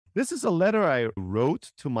This is a letter I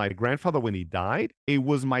wrote to my grandfather when he died. It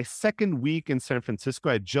was my second week in San Francisco.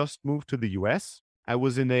 I just moved to the US. I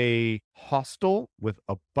was in a hostel with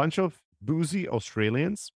a bunch of boozy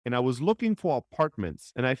Australians, and I was looking for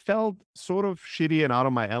apartments. And I felt sort of shitty and out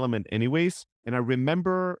of my element, anyways. And I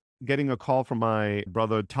remember getting a call from my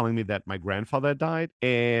brother telling me that my grandfather had died.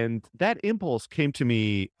 And that impulse came to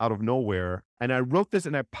me out of nowhere. And I wrote this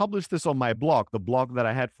and I published this on my blog, the blog that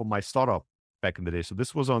I had for my startup back in the day. So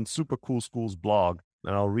this was on Super Cool School's blog,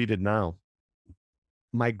 and I'll read it now.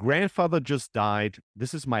 My grandfather just died.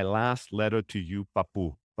 This is my last letter to you,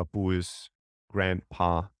 Papu. Papu is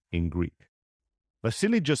grandpa in Greek.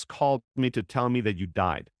 Vasily just called me to tell me that you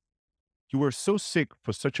died. You were so sick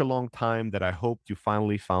for such a long time that I hoped you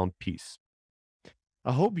finally found peace.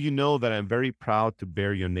 I hope you know that I'm very proud to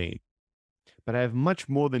bear your name, but I have much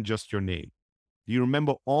more than just your name. Do you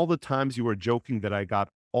remember all the times you were joking that I got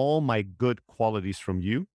all my good qualities from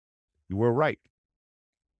you? You were right,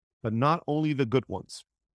 but not only the good ones.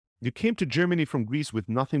 You came to Germany from Greece with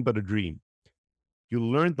nothing but a dream. You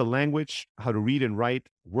learned the language, how to read and write,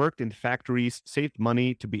 worked in factories, saved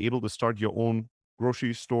money to be able to start your own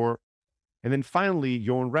grocery store, and then finally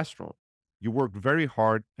your own restaurant. You worked very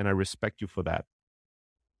hard, and I respect you for that.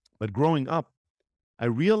 But growing up, I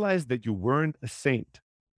realized that you weren't a saint.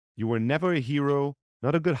 You were never a hero,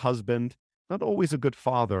 not a good husband, not always a good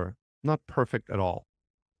father, not perfect at all.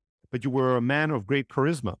 But you were a man of great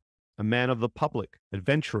charisma, a man of the public,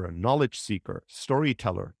 adventurer, knowledge seeker,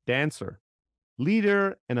 storyteller, dancer,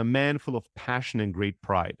 leader, and a man full of passion and great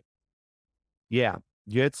pride. Yeah,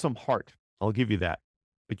 you had some heart, I'll give you that,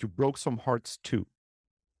 but you broke some hearts too.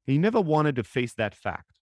 And you never wanted to face that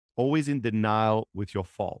fact, always in denial with your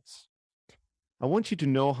faults. I want you to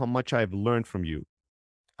know how much I've learned from you.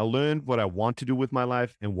 I learned what I want to do with my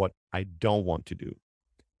life and what I don't want to do.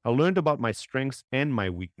 I learned about my strengths and my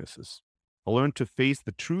weaknesses. I learned to face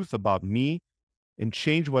the truth about me and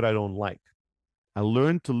change what I don't like. I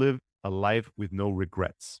learned to live a life with no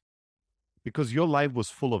regrets because your life was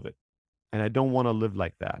full of it. And I don't want to live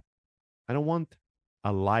like that. I don't want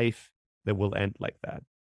a life that will end like that.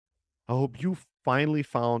 I hope you finally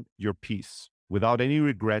found your peace without any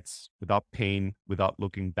regrets, without pain, without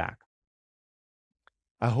looking back.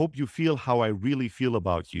 I hope you feel how I really feel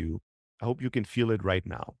about you. I hope you can feel it right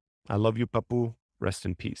now. I love you, Papu. Rest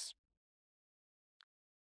in peace.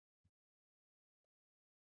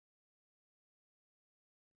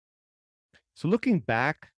 So looking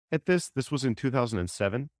back at this was in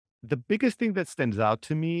 2007. The biggest thing that stands out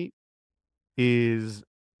to me is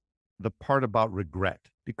the part about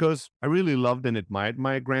regret because I really loved and admired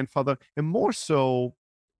my grandfather. And more so,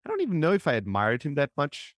 I don't even know if I admired him that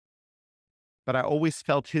much, but I always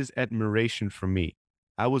felt his admiration for me.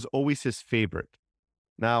 I was always his favorite.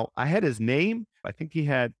 Now, I had his name. I think he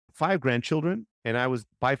had 5 grandchildren, and I was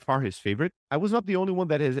by far his favorite. I was not the only one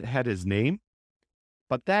that had his name,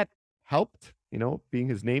 but that helped, being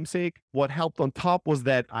his namesake. What helped on top was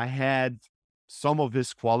that I had some of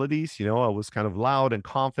his qualities. I was kind of loud and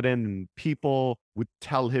confident, and people would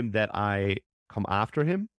tell him that I come after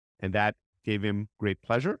him, and that gave him great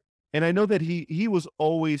pleasure. And I know that he was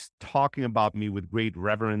always talking about me with great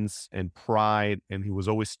reverence and pride, and he was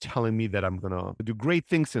always telling me that I'm gonna do great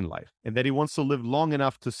things in life, and that he wants to live long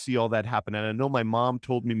enough to see all that happen. And I know my mom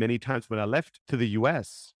told me many times when I left to the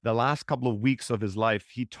US, the last couple of weeks of his life,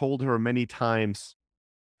 he told her many times,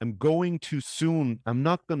 I'm going too soon. I'm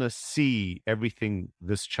not gonna see everything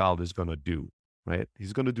this child is gonna do. Right?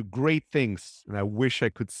 He's gonna do great things, and I wish I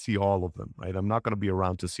could see all of them. Right? I'm not gonna be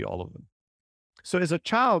around to see all of them. So as a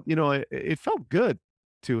child, it felt good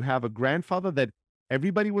to have a grandfather that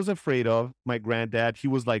everybody was afraid of. My granddad, he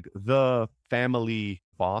was like the family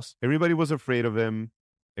boss. Everybody was afraid of him.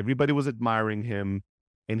 Everybody was admiring him.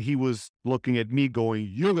 And he was looking at me going,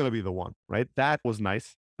 you're going to be the one, right? That was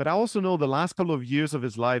nice. But I also know the last couple of years of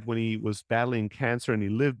his life when he was battling cancer and he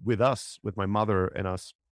lived with us, with my mother and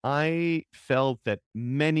us, I felt that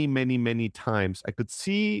many, many, many times I could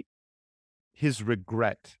see his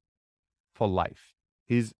regret for life.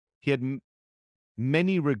 He had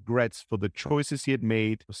many regrets for the choices he had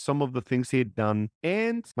made, for some of the things he had done.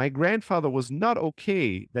 And my grandfather was not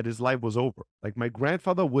okay that his life was over. Like my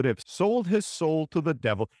grandfather would have sold his soul to the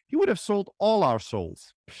devil. He would have sold all our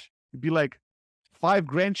souls. He'd be like, 5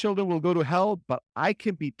 grandchildren will go to hell, but I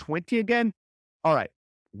can be 20 again. All right,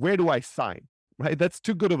 where do I sign? Right? That's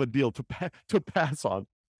too good of a deal to pass on.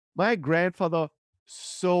 My grandfather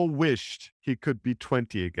so wished he could be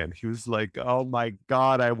 20 again. He was like, oh my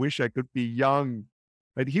God, I wish I could be young.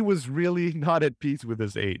 But he was really not at peace with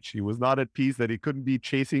his age. He was not at peace that he couldn't be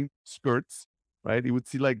chasing skirts, right? He would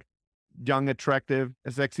see like young, attractive,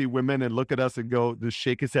 sexy women and look at us and go, just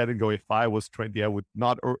shake his head and go, if I was 20, I would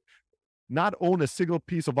not own a single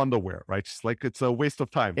piece of underwear, right? Just like it's a waste of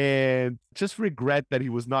time. And just regret that he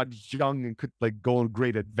was not young and could like go on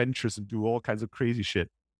great adventures and do all kinds of crazy shit.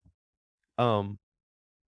 Um,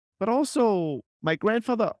 but also my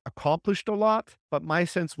grandfather accomplished a lot, but my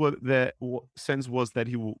sense was that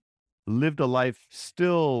lived a life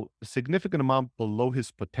still a significant amount below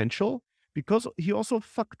his potential because he also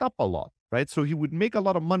fucked up a lot, right? So he would make a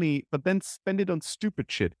lot of money, but then spend it on stupid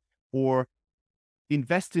shit or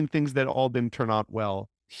invest in things that all didn't turn out well.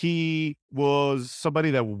 He was somebody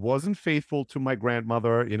that wasn't faithful to my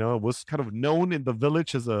grandmother, was kind of known in the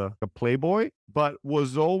village as a playboy, but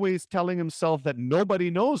was always telling himself that nobody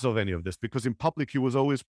knows of any of this because in public he was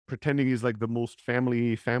always pretending he's like the most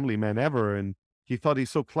family man ever. And he thought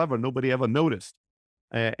he's so clever, nobody ever noticed.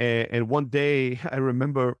 And one day, I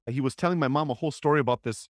remember he was telling my mom a whole story about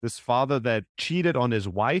this father that cheated on his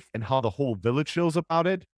wife and how the whole village knows about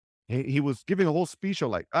it. He was giving a whole speech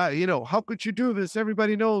of like, how could you do this?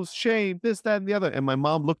 Everybody knows, shame, this, that, and the other. And my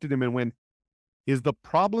mom looked at him and went, is the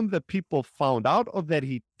problem that people found out or that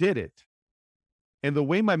he did it? And the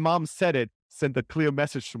way my mom said it sent a clear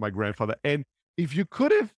message to my grandfather. And if you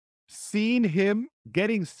could have seen him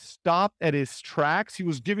getting stopped at his tracks, he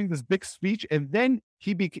was giving this big speech, and then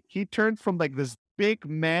he turned from like this big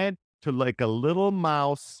man to like a little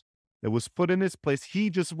mouse that was put in his place. He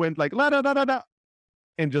just went like la da da da da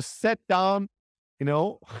and just sat down,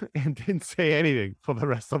 and didn't say anything for the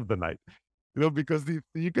rest of the night. Because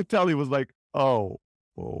you could tell he was like, oh,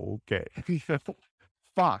 okay.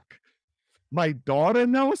 Fuck. My daughter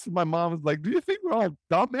knows. My mom was like, do you think we're all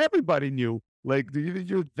dumb? Everybody knew. Like, do you think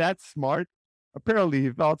you're that smart? Apparently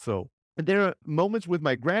he thought so. And there are moments with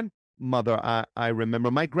my grandmother, I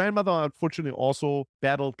remember. My grandmother, unfortunately, also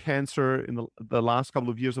battled cancer in the last couple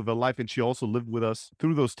of years of her life, and she also lived with us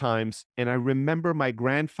through those times. And I remember my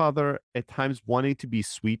grandfather at times wanting to be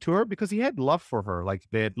sweet to her because he had love for her. Like,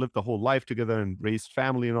 they had lived the whole life together and raised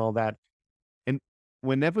family and all that. And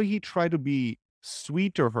whenever he tried to be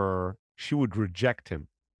sweet to her, she would reject him.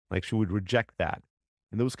 Like, she would reject that.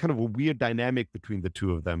 And there was kind of a weird dynamic between the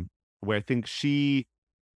two of them where I think she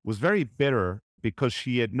was very bitter because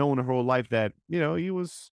she had known her whole life that, he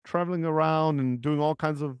was traveling around and doing all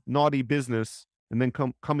kinds of naughty business and then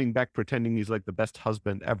coming back pretending he's like the best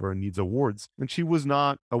husband ever and needs awards. And she was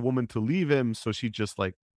not a woman to leave him. So she just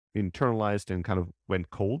like internalized and kind of went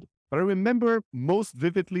cold. But I remember most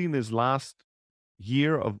vividly in his last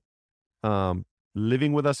year of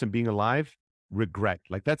living with us and being alive, regret.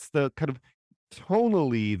 Like that's the kind of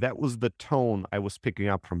tonally, that was the tone I was picking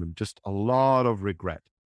up from him. Just a lot of regret.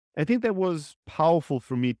 I think that was powerful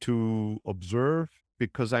for me to observe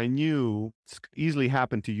because I knew this could easily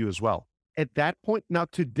happen to you as well. At that point, now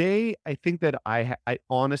today, I think that I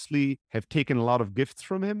honestly have taken a lot of gifts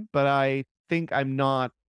from him, but I think I'm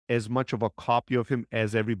not as much of a copy of him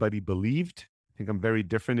as everybody believed. I think I'm very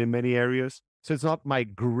different in many areas. So it's not my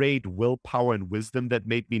great willpower and wisdom that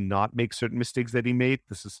made me not make certain mistakes that he made.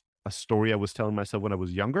 This is a story I was telling myself when I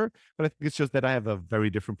was younger, but I think it's just that I have a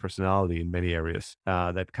very different personality in many areas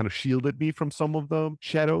that kind of shielded me from some of the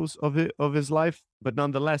shadows of his life. But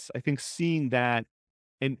nonetheless, I think seeing that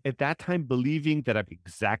and at that time believing that I'm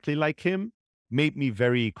exactly like him made me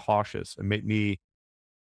very cautious and made me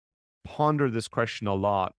ponder this question a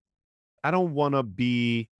lot. I don't want to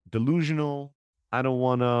be delusional. I don't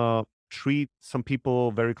want to treat some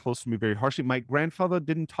people very close to me very harshly. My grandfather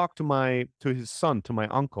didn't talk to his son, to my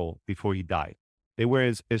uncle before he died. They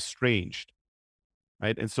were estranged,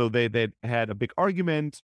 right? And so they had a big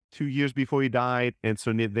argument 2 years before he died. And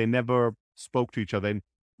so they never spoke to each other. And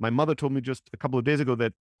my mother told me just a couple of days ago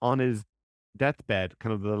that on his deathbed,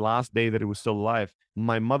 kind of the last day that he was still alive,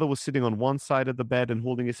 my mother was sitting on one side of the bed and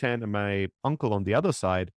holding his hand, and my uncle on the other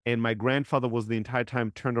side. And my grandfather was the entire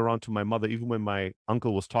time turned around to my mother, even when my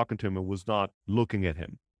uncle was talking to him and was not looking at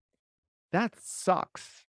him. That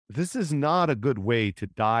sucks. This is not a good way to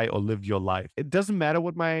die or live your life. It doesn't matter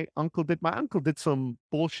what my uncle did. My uncle did some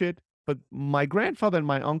bullshit, but my grandfather and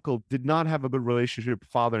my uncle did not have a good relationship,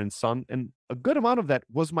 father and son. And a good amount of that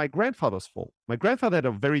was my grandfather's fault. My grandfather had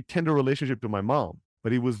a very tender relationship to my mom,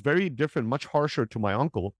 but he was very different, much harsher to my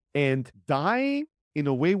uncle. And dying in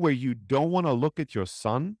a way where you don't want to look at your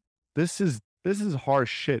son, this is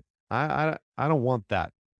harsh shit. I don't want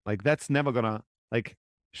that. Like that's never gonna like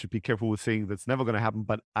should be careful with saying that's never gonna happen,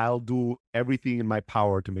 but I'll do everything in my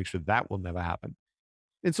power to make sure that will never happen.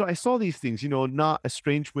 And so I saw these things, not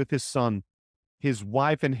estranged with his son. His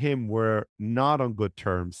wife and him were not on good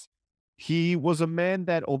terms. He was a man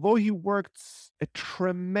that, although he worked a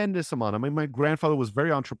tremendous amount, I mean, my grandfather was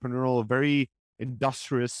very entrepreneurial, very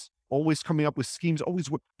industrious, always coming up with schemes, always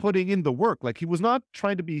putting in the work. Like he was not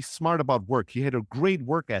trying to be smart about work. He had a great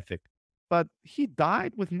work ethic, but he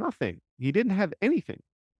died with nothing. He didn't have anything,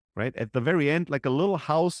 right? At the very end, like a little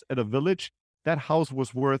house at a village, that house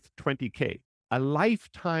was worth 20K. A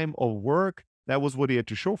lifetime of work, that was what he had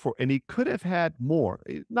to show for. And he could have had more.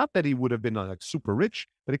 Not that he would have been like super rich,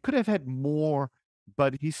 but he could have had more,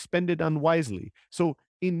 but he spent it unwisely. So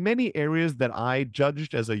in many areas that I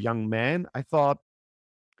judged as a young man, I thought,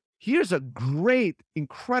 here's a great,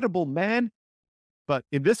 incredible man, but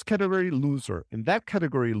in this category, loser. In that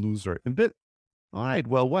category, loser. In this, all right,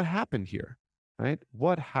 well, what happened here? Right?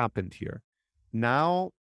 What happened here?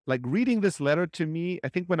 Now, like reading this letter to me, I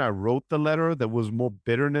think when I wrote the letter, there was more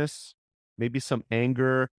bitterness, maybe some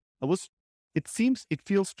anger. It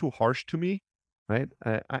feels too harsh to me, right?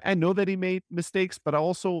 I know that he made mistakes, but I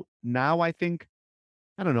also, now I think,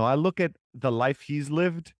 I don't know, I look at the life he's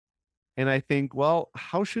lived and I think, well,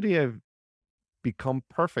 how should he have become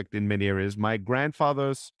perfect in many areas? My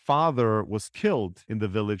grandfather's father was killed in the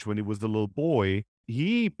village when he was a little boy.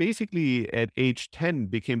 He basically, at age 10,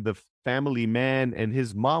 became the family man, and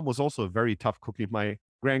his mom was also a very tough cookie. My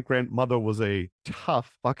grandmother was a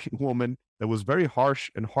tough fucking woman that was very harsh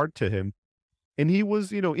and hard to him. And he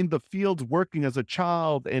was, in the fields working as a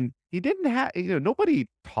child, and he didn't have, nobody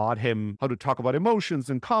taught him how to talk about emotions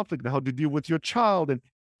and conflict and how to deal with your child. And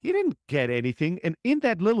he didn't get anything. And in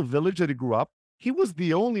that little village that he grew up, he was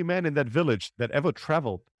the only man in that village that ever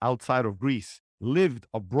traveled outside of Greece, lived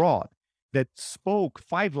abroad, that spoke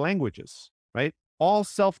 5 languages, right? All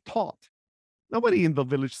self-taught. Nobody in the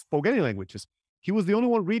village spoke any languages. He was the only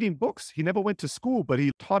one reading books. He never went to school, but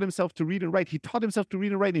he taught himself to read and write. He taught himself to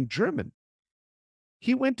read and write in German.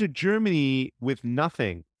 He went to Germany with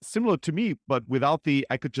nothing, similar to me, but without the,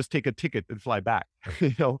 I could just take a ticket and fly back,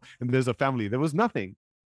 and there's a family. There was nothing.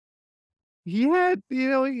 He had,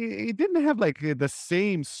 he didn't have like the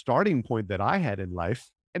same starting point that I had in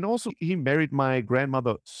life. And also, he married my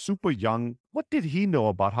grandmother super young. What did he know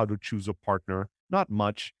about how to choose a partner? Not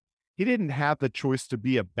much. He didn't have the choice to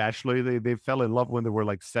be a bachelor. They fell in love when they were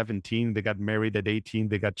like 17. They got married at 18.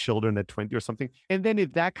 They got children at 20 or something. And then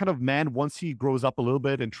if that kind of man, once he grows up a little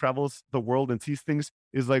bit and travels the world and sees things,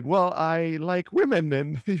 is like, well, I like women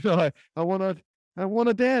and, I want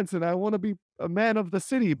to dance and I want to be a man of the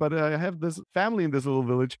city, but I have this family in this little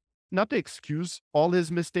village. Not to excuse all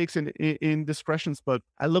his mistakes and indiscretions, but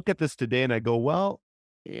I look at this today and I go, well,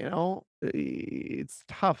 it's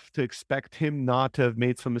tough to expect him not to have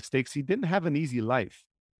made some mistakes. He didn't have an easy life,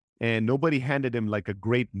 and nobody handed him like a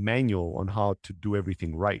great manual on how to do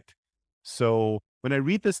everything right. So when I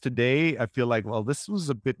read this today, I feel like, well, this was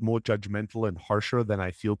a bit more judgmental and harsher than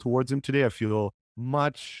I feel towards him today. I feel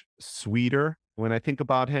much sweeter when I think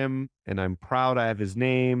about him, and I'm proud I have his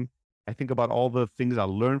name. I think about all the things I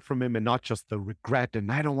learned from him and not just the regret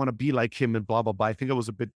and I don't want to be like him and blah, blah, blah. I think I was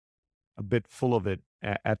a bit full of it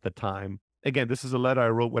at the time. Again, this is a letter I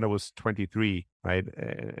wrote when I was 23, right?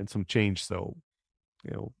 And some change. So,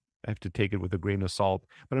 I have to take it with a grain of salt.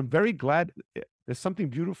 But I'm very glad there's something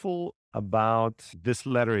beautiful about this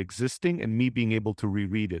letter existing and me being able to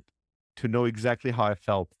reread it, to know exactly how I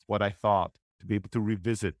felt, what I thought, to be able to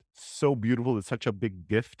revisit. So beautiful. It's such a big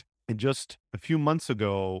gift. And just a few months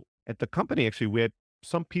ago at the company, actually, we had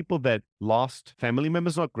some people that lost family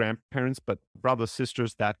members, not grandparents, but brothers,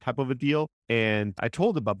 sisters, that type of a deal. And I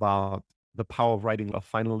told them about the power of writing a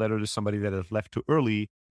final letter to somebody that has left too early.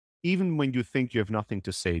 Even when you think you have nothing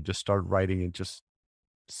to say, just start writing and just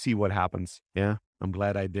see what happens. Yeah, I'm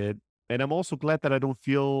glad I did. And I'm also glad that I don't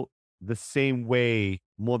feel the same way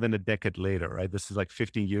more than a decade later, right? This is like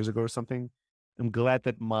 15 years ago or something. I'm glad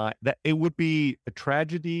that that it would be a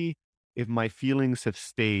tragedy if my feelings have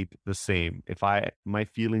stayed the same, if my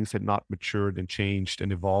feelings had not matured and changed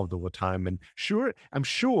and evolved over time. And I'm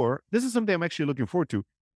sure this is something I'm actually looking forward to.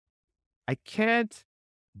 I can't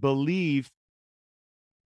believe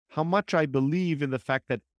how much I believe in the fact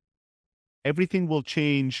that everything will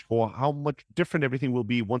change, or how much different everything will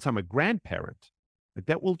be once I'm a grandparent. Like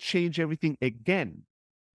that will change everything again,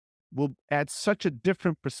 will add such a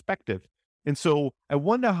different perspective. And so I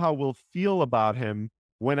wonder how we'll feel about him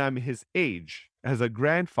when I'm his age as a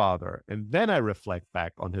grandfather. And then I reflect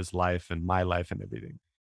back on his life and my life and everything.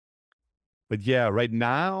 But yeah, right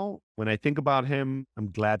now, when I think about him,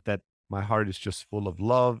 I'm glad that my heart is just full of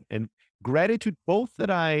love and gratitude, both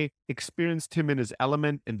that I experienced him in his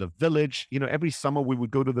element in the village. Every summer we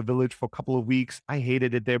would go to the village for a couple of weeks. I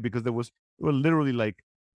hated it there because there were literally like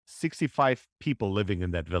 65 people living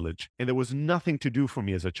in that village. And there was nothing to do for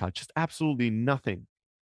me as a child, just absolutely nothing.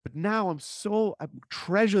 But now I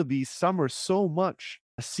treasure these summers so much.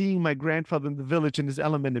 Seeing my grandfather in the village in his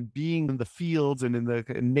element and being in the fields and in the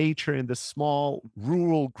nature in the small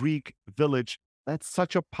rural Greek village. That's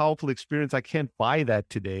such a powerful experience. I can't buy that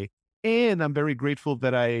today. And I'm very grateful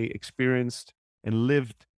that I experienced and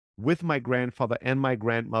lived with my grandfather and my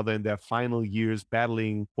grandmother in their final years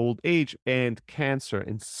battling old age and cancer,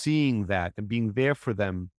 and seeing that and being there for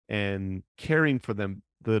them and caring for them.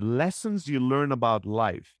 The lessons you learn about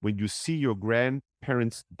life when you see your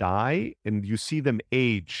grandparents die and you see them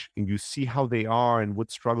age and you see how they are and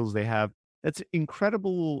what struggles they have, that's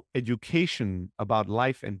incredible education about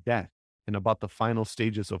life and death and about the final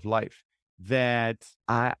stages of life that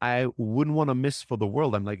I wouldn't want to miss for the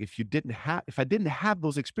world. I'm like, if I didn't have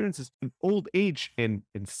those experiences, old age and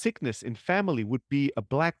sickness in family would be a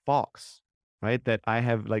black box, right? That I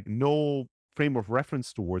have like no frame of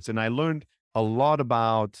reference towards. And I learned a lot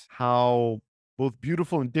about how both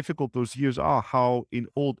beautiful and difficult those years are, how in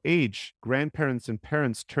old age, grandparents and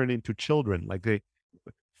parents turn into children. Like they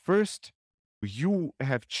first you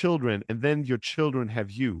have children and then your children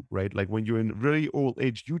have you, right? Like when you're in really old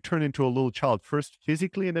age, you turn into a little child, first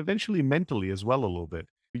physically and eventually mentally as well, a little bit.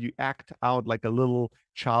 You act out like a little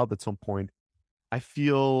child at some point. I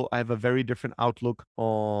feel I have a very different outlook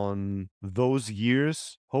on those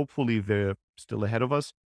years. Hopefully, they're still ahead of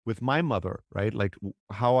us with my mother, right? Like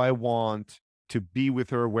how I want to be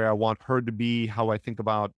with her, where I want her to be, how I think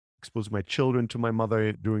about exposing my children to my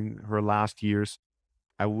mother during her last years.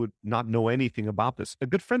 I would not know anything about this. A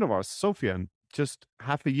good friend of ours, Sofian, just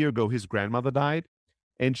half a year ago, his grandmother died,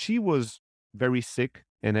 and she was very sick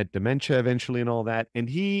and had dementia eventually and all that. And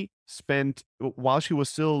he spent, while she was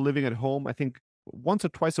still living at home, I think once or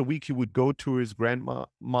twice a week, he would go to his grandma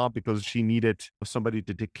because she needed somebody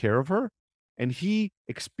to take care of her. And he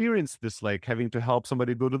experienced this, like having to help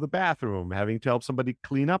somebody go to the bathroom, having to help somebody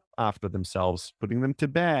clean up after themselves, putting them to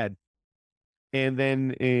bed. And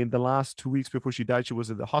then in the last 2 weeks before she died, she was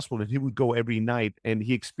at the hospital and he would go every night. And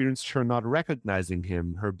he experienced her not recognizing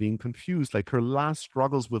him, her being confused, like her last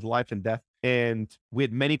struggles with life and death. And we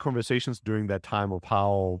had many conversations during that time of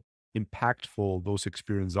how impactful those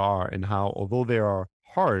experiences are and how, although they are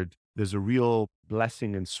hard, there's a real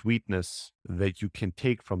blessing and sweetness that you can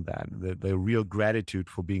take from that. The real gratitude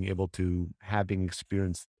for being able to having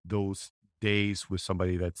experienced those days with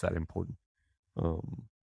somebody that's that important. Um,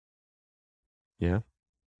 yeah.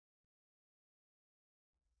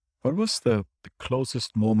 What was the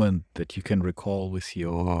closest moment that you can recall with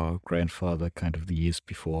your grandfather, kind of the years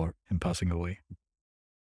before him passing away?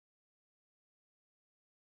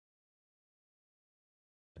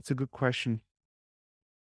 That's a good question.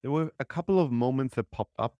 There were a couple of moments that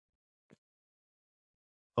popped up.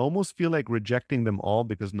 I almost feel like rejecting them all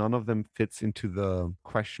because none of them fits into the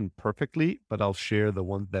question perfectly, but I'll share the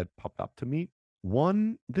ones that popped up to me.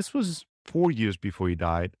 One, this was 4 years before he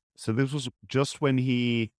died. So this was just when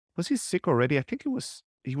was he sick already? I think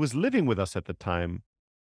he was living with us at the time.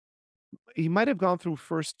 He might have gone through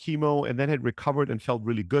first chemo and then had recovered and felt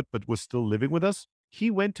really good, but was still living with us. He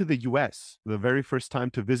went to the US the very first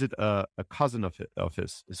time to visit a cousin of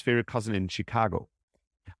his favorite cousin in Chicago.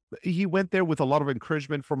 He went there with a lot of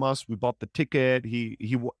encouragement from us. We bought the ticket.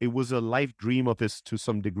 It was a life dream of his to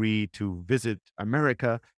some degree to visit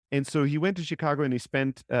America. And so he went to Chicago and he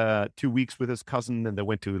spent 2 weeks with his cousin, and they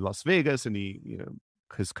went to Las Vegas, and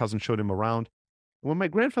his cousin showed him around. When my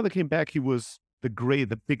grandfather came back, he was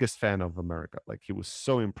the biggest fan of America. Like he was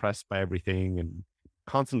so impressed by everything and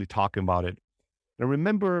constantly talking about it. And I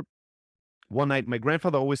remember one night, my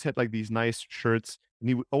grandfather always had like these nice shirts, and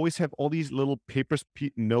he would always have all these little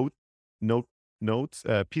note, notes,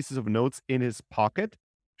 pieces of notes in his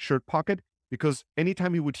shirt pocket, because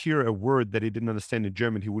anytime he would hear a word that he didn't understand in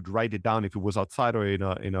German, he would write it down if it was outside or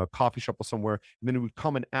in a coffee shop or somewhere. And then he would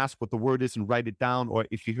come and ask what the word is and write it down. Or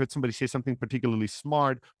if he heard somebody say something particularly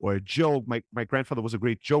smart or a joke, my grandfather was a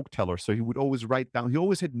great joke teller. So he would always write down, he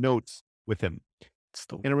always had notes with him.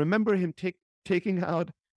 Still, And I remember him taking out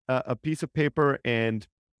a piece of paper and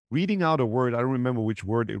reading out a word. I don't remember which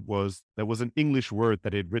word it was. There was an English word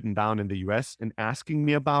that he'd written down in the US and asking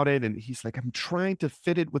me about it. And he's like, I'm trying to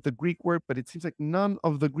fit it with the Greek word, but it seems like none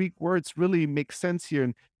of the Greek words really make sense here.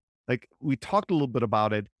 And like we talked a little bit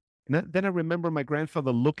about it. And then I remember my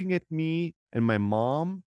grandfather looking at me and my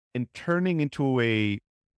mom and turning into a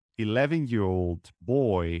 11-year-old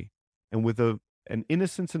boy, and with an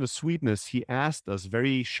innocence and a sweetness, he asked us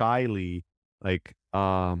very shyly, like,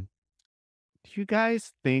 do you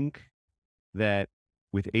guys think that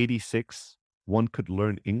with 86 one could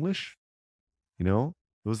learn English? You know?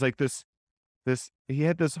 It was like he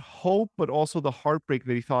had this hope, but also the heartbreak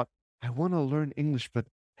that he thought, I want to learn English, but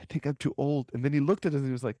I think I'm too old. And then he looked at us and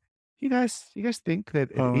he was like, you guys think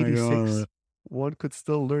that at Oh my 86 god. one could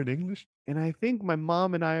still learn English? And I think my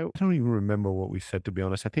mom and I don't even remember what we said, to be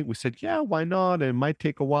honest. I think we said, yeah, why not? And it might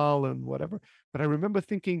take a while and whatever. But I remember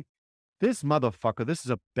thinking, this motherfucker, this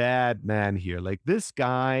is a bad man here. Like, this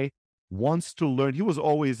guy wants to learn. He was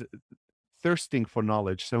always thirsting for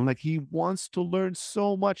knowledge. So I'm like, he wants to learn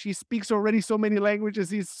so much. He speaks already so many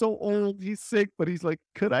languages. He's so old. He's sick, but he's like,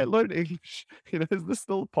 could I learn English? Is this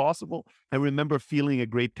still possible? I remember feeling a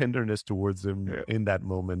great tenderness towards him Yeah. in that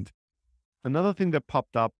moment. Another thing that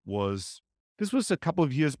popped up was, this was a couple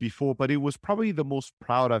of years before, but it was probably the most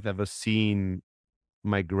proud I've ever seen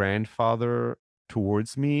my grandfather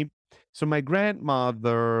towards me. So my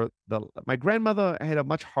grandmother had a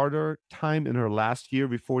much harder time in her last year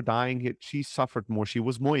before dying. She suffered more. She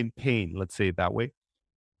was more in pain, let's say it that way.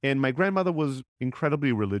 And my grandmother was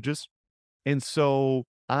incredibly religious. And so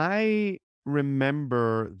I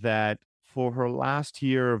remember that for her last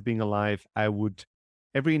year of being alive,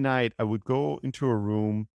 every night I would go into a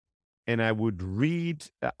room and I would read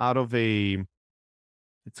out of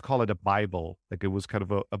let's call it a Bible. Like, it was kind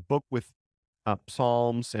of a book with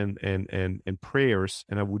psalms and prayers,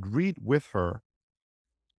 and I would read with her.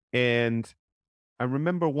 And I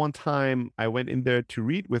remember one time I went in there to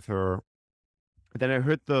read with her. Then I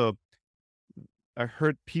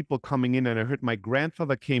heard people coming in, and I heard my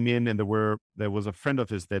grandfather came in, and there was a friend of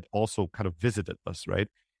his that also kind of visited us, right?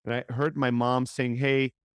 And I heard my mom saying,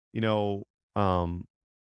 "Hey, you know, um,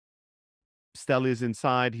 Stella is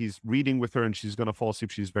inside. He's reading with her, and she's gonna fall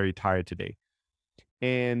asleep. She's very tired today."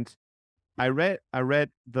 And I read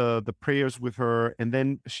the prayers with her, and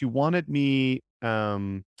then she wanted me.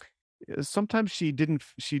 Sometimes she didn't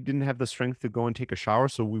have the strength to go and take a shower,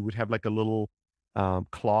 so we would have like a little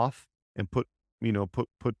cloth and put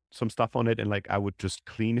some stuff on it, and like I would just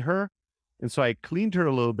clean her. And so I cleaned her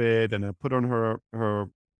a little bit, and I put on her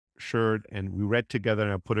shirt, and we read together,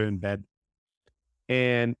 and I put her in bed.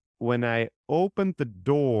 And when I opened the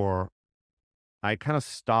door, I kind of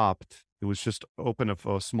stopped. It was just open of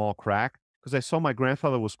a small crack because I saw my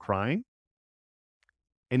grandfather was crying,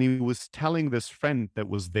 and he was telling this friend that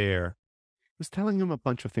was there, was telling him a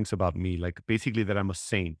bunch of things about me, like basically that I'm a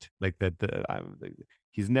saint, like that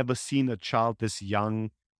he's never seen a child this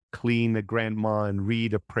young clean a grandma and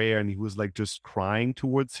read a prayer, and he was like just crying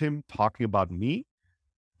towards him, talking about me.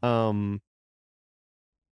 Um,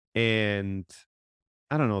 and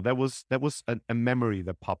I don't know. That was a memory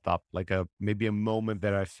that popped up, like maybe a moment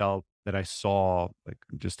that I felt that I saw, like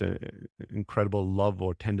just a incredible love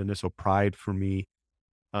or tenderness or pride for me.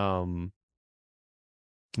 Um,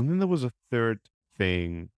 and then there was a third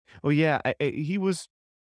thing. Oh yeah, he was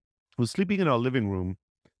sleeping in our living room.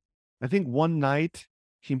 I think one night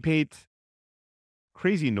he made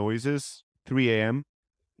crazy noises, 3 a.m.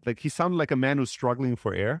 Like, he sounded like a man who's struggling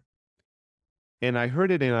for air. And I heard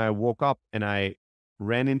it, and I woke up, and I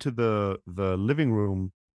ran into the living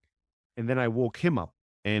room, and then I woke him up,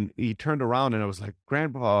 and he turned around, and I was like,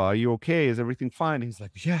 "Grandpa, are you okay? Is everything fine?" He's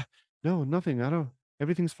like, "Yeah, no, nothing. I don't.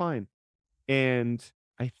 Everything's fine." And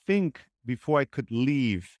I think before I could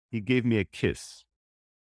leave, he gave me a kiss,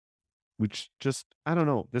 which just, I don't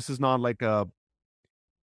know. This is not like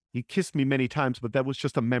he kissed me many times, but that was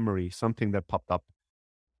just a memory, something that popped up.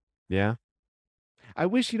 Yeah. I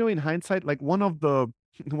wish, in hindsight, like one of the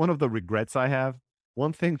one of the regrets I have,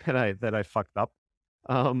 one thing that I fucked up,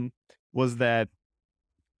 um, was that,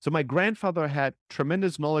 so my grandfather had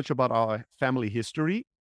tremendous knowledge about our family history.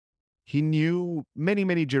 He knew many,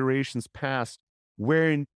 many generations past, where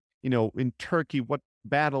in Turkey, what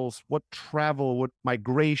battles, what travel, what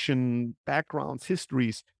migration backgrounds,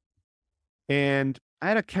 histories. And I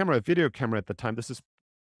had a video camera at the time. This is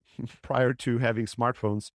prior to having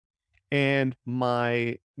smartphones. And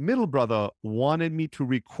my middle brother wanted me to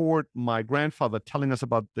record my grandfather telling us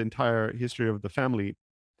about the entire history of the family.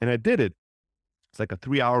 And I did it. It's like a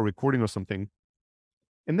 3 hour recording or something.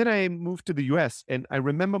 And then I moved to the US, and I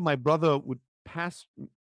remember my brother would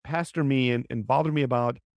pastor me and bother me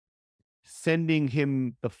about sending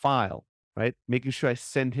him the file, right? Making sure I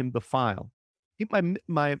send him the file.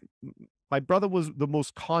 My brother was the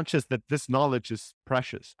most conscious that this knowledge is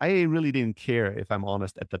precious. I really didn't care, if I'm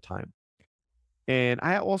honest, at the time. And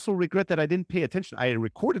I also regret that I didn't pay attention. I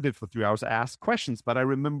recorded it for 3 hours, I asked questions, but I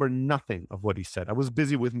remember nothing of what he said. I was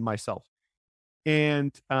busy with myself.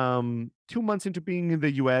 And 2 months into being in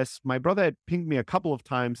the US, my brother had pinged me a couple of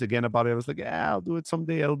times again about it. I was like, yeah, I'll do it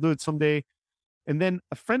someday. I'll do it someday. And then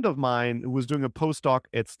a friend of mine who was doing a postdoc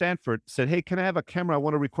at Stanford said, "Hey, can I have a camera? I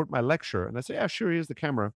want to record my lecture." And I said, "Yeah, sure, here's the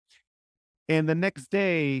camera." And the next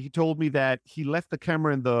day, he told me that he left the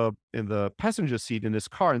camera in the passenger seat in his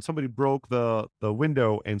car, and somebody broke the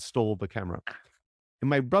window and stole the camera. And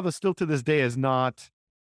my brother still to this day has not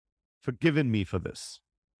forgiven me for this,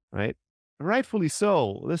 right? Rightfully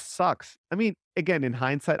so. This sucks. I mean, again, in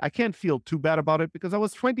hindsight, I can't feel too bad about it because I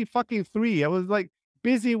was 20 fucking 3. I was like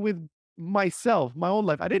busy with myself, my own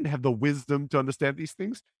life. I didn't have the wisdom to understand these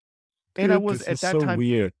things. And I Dude, was this at is that so time,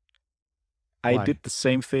 weird. I did why? the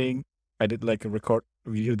same thing. I did like a record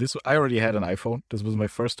video. I already had an iPhone. This was my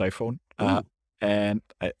first iPhone. Ooh. And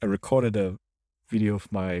I recorded a video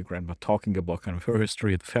of my grandma talking about kind of her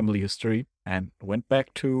history, the family history, and went back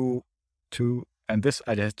and this,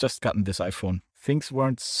 I had just gotten this iPhone. Things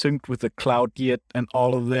weren't synced with the cloud yet and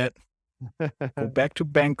all of that. Go back to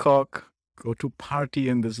Bangkok, go to party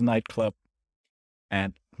in this nightclub,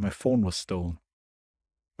 and my phone was stolen.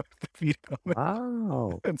 The video.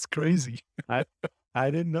 Wow. That's crazy. I I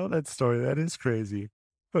didn't know that story. That is crazy.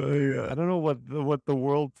 Yeah. I don't know what the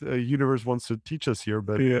world universe wants to teach us here,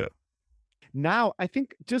 but Yeah. now I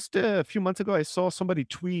think just a few months ago I saw somebody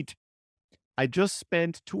tweet, "I just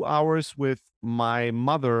spent 2 hours with my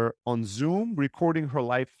mother on Zoom recording her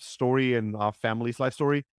life story and our family's life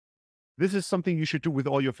story. This is something you should do with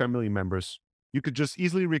all your family members. You could just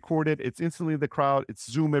easily record it. It's instantly in the crowd. It's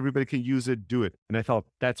Zoom. Everybody can use it. Do it." And I thought,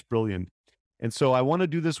 that's brilliant. And so I want to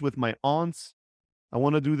do this with my aunts. I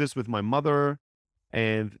want to do this with my mother.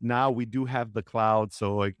 And now we do have the cloud.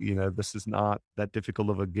 So, like, this is not that difficult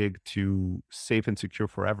of a gig to safe and secure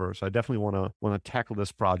forever. So I definitely want to tackle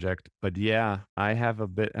this project. But yeah, I have a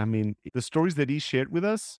bit, I mean, the stories that he shared with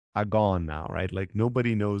us are gone now, right? Like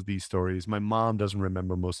nobody knows these stories. My mom doesn't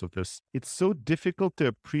remember most of this. It's so difficult to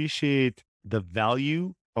appreciate the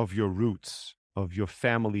value of your roots, of your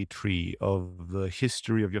family tree, of the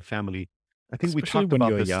history of your family. I think we Especially talked when about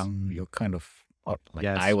you're this. young, you're kind of like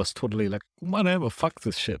I Yes. was totally like, whatever, fuck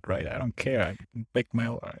this shit, right? I don't care. I can make my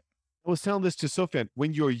own. I was telling this to Sofian.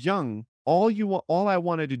 When you're young, all I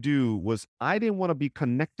wanted to do was I didn't want to be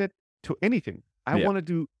connected to anything. I Yeah, wanted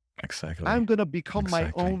to. exactly. I'm gonna become my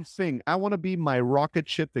Exactly. own thing. I want to be my rocket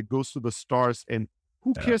ship that goes to the stars. And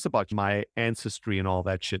who Yeah. cares about my ancestry and all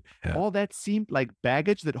that shit? Yeah. All that seemed like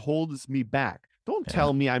baggage that holds me back. Don't Yeah.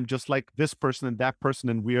 tell me I'm just like this person and that person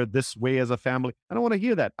and we are this way as a family. I don't want to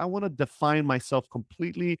hear that. I want to define myself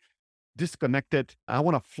completely disconnected. I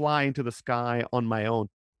want to fly into the sky on my own.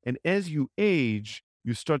 And as you age,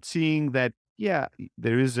 you start seeing that, yeah,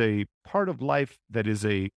 there is a part of life that is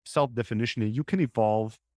a self definition and you can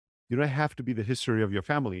evolve. You don't have to be the history of your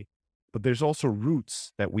family, but there's also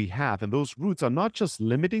roots that we have. And those roots are not just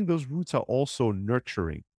limiting, those roots are also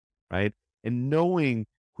nurturing, right? And knowing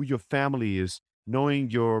who your family is, knowing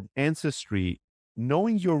your ancestry,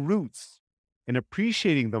 knowing your roots and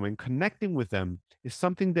appreciating them and connecting with them is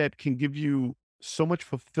something that can give you so much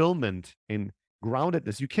fulfillment and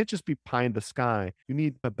groundedness. You can't just be pie in the sky. You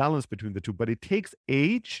need a balance between the two, but it takes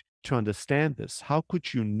age to understand this. How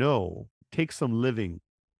could you know? It takes some living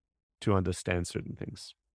to understand certain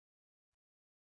things.